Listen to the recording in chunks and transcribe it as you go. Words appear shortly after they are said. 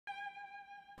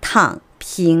躺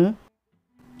平.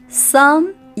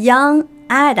 Some young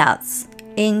adults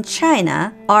in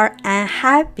China are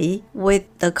unhappy with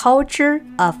the culture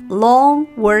of long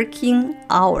working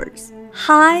hours,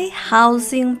 high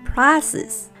housing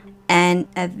prices, and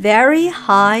a very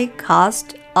high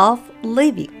cost of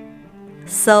living.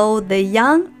 So the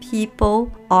young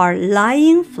people are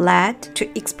lying flat to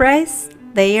express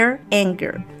their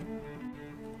anger.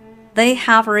 They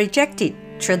have rejected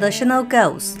traditional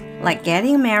goals like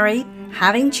getting married,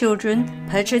 having children,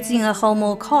 purchasing a home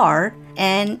or car,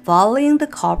 and following the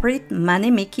corporate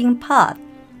money-making path.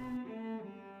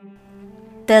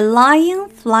 The lying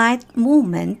flat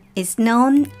movement is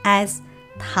known as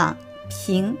躺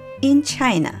平 in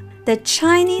China. The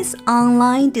Chinese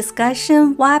online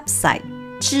discussion website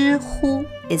知乎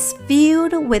is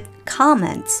filled with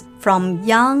comments from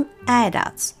young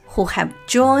adults who have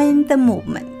joined the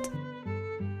movement.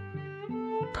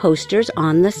 Posters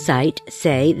on the site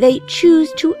say they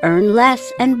choose to earn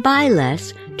less and buy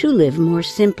less to live more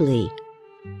simply.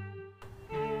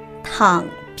 躺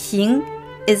平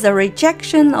is a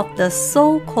rejection of the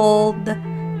so-called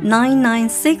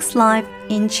 996 life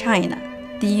in China,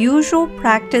 the usual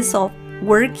practice of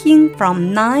working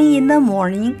from 9 in the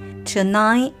morning to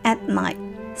 9 at night,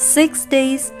 6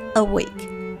 days a week.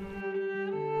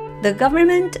 The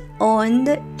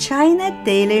government-owned China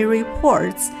Daily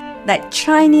reports that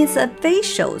Chinese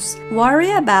officials worry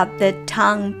about the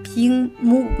躺平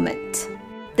movement.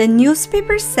 The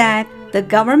newspaper said the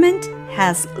government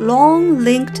has long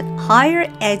linked higher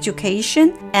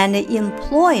education and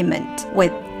employment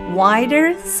with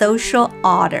wider social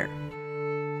order.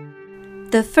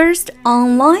 The first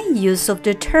online use of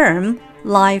the term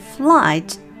 "life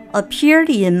flight" appeared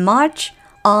in March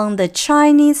on the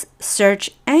Chinese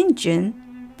search engine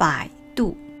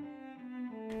Baidu.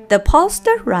 The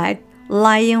poster read,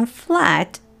 "Lying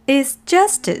flat is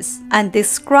justice," and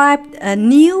described a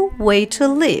new way to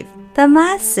live. The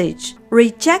message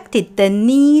rejected the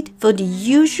need for the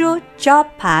usual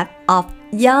job path of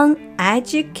young,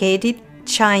 educated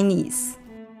Chinese.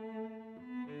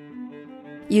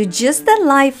 You just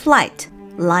lie flat,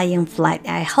 lying flat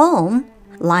at home,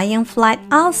 lying flat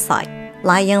outside,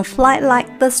 lying flat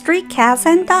like the street cats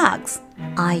and dogs.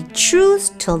 I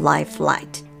choose to lie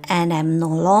flat, and am no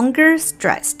longer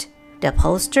stressed, the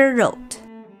poster wrote.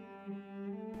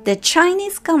 The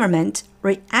Chinese government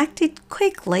reacted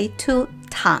quickly to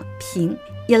躺平.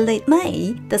 In late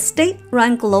May, the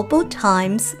state-run Global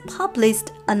Times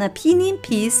published an opinion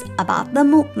piece about the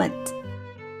movement.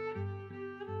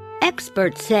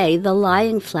 Experts say the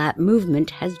lying flat movement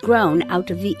has grown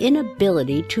out of the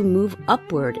inability to move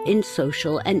upward in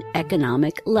social and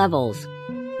economic levels.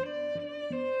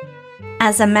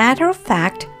 As a matter of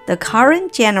fact, the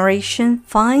current generation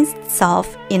finds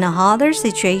itself in a harder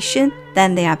situation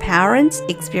than their parents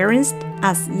experienced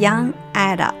as young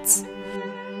adults.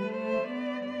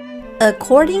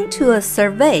 According to a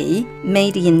survey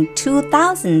made in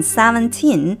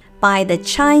 2017 by the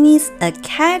Chinese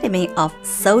Academy of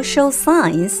Social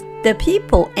Science, the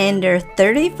people under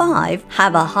 35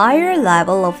 have a higher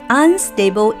level of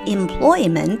unstable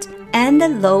employment and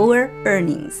lower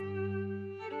earnings.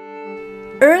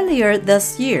 Earlier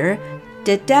this year,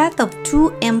 the death of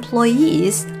 2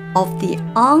 employees of the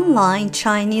online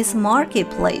Chinese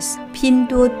marketplace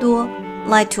Pinduoduo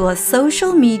led to a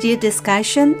social media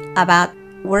discussion about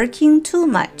working too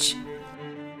much.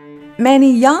 Many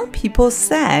young people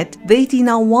said they did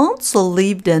not want to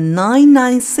live the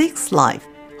 996 life.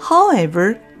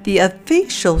 However, the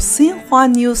official Xinhua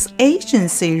News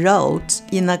Agency wrote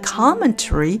in a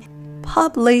commentary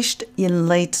published in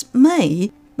late May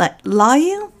that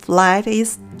lying flat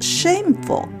is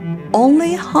shameful.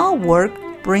 Only hard work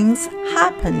brings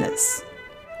happiness.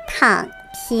 躺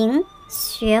平，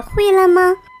学会了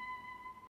吗？